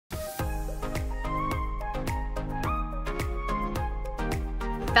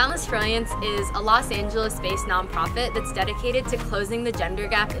Boundless Brilliance is a Los Angeles-based nonprofit that's dedicated to closing the gender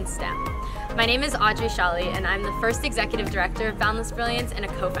gap in STEM. My name is Audrey Shelley, and I'm the first executive director of Boundless Brilliance and a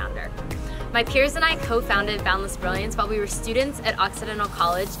co-founder. My peers and I co-founded Boundless Brilliance while we were students at Occidental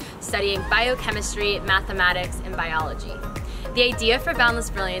College studying biochemistry, mathematics, and biology. The idea for Boundless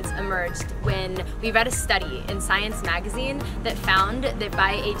Brilliance emerged when we read a study in Science magazine that found that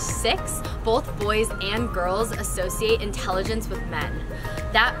by age 6, both boys and girls associate intelligence with men.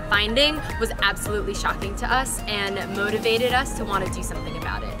 That finding was absolutely shocking to us and motivated us to want to do something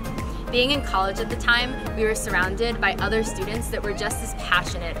about it. Being in college at the time, we were surrounded by other students that were just as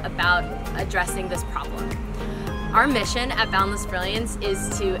passionate about addressing this problem. Our mission at Boundless Brilliance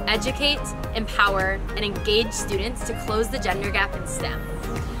is to educate, empower, and engage students to close the gender gap in STEM.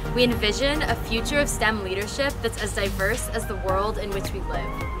 We envision a future of STEM leadership that's as diverse as the world in which we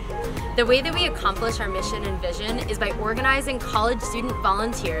live. The way that we accomplish our mission and vision is by organizing college student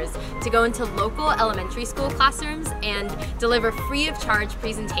volunteers to go into local elementary school classrooms and deliver free of charge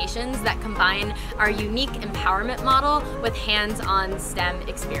presentations that combine our unique empowerment model with hands-on STEM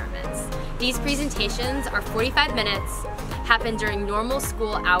experiments. These presentations are 45 minutes, happen during normal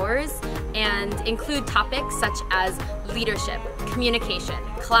school hours, and include topics such as leadership, communication,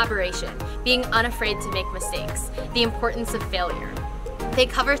 collaboration, being unafraid to make mistakes, the importance of failure. They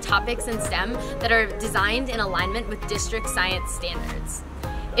cover topics in STEM that are designed in alignment with district science standards.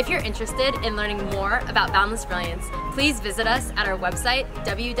 If you're interested in learning more about Boundless Brilliance, please visit us at our website,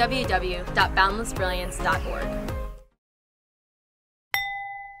 www.boundlessbrilliance.org.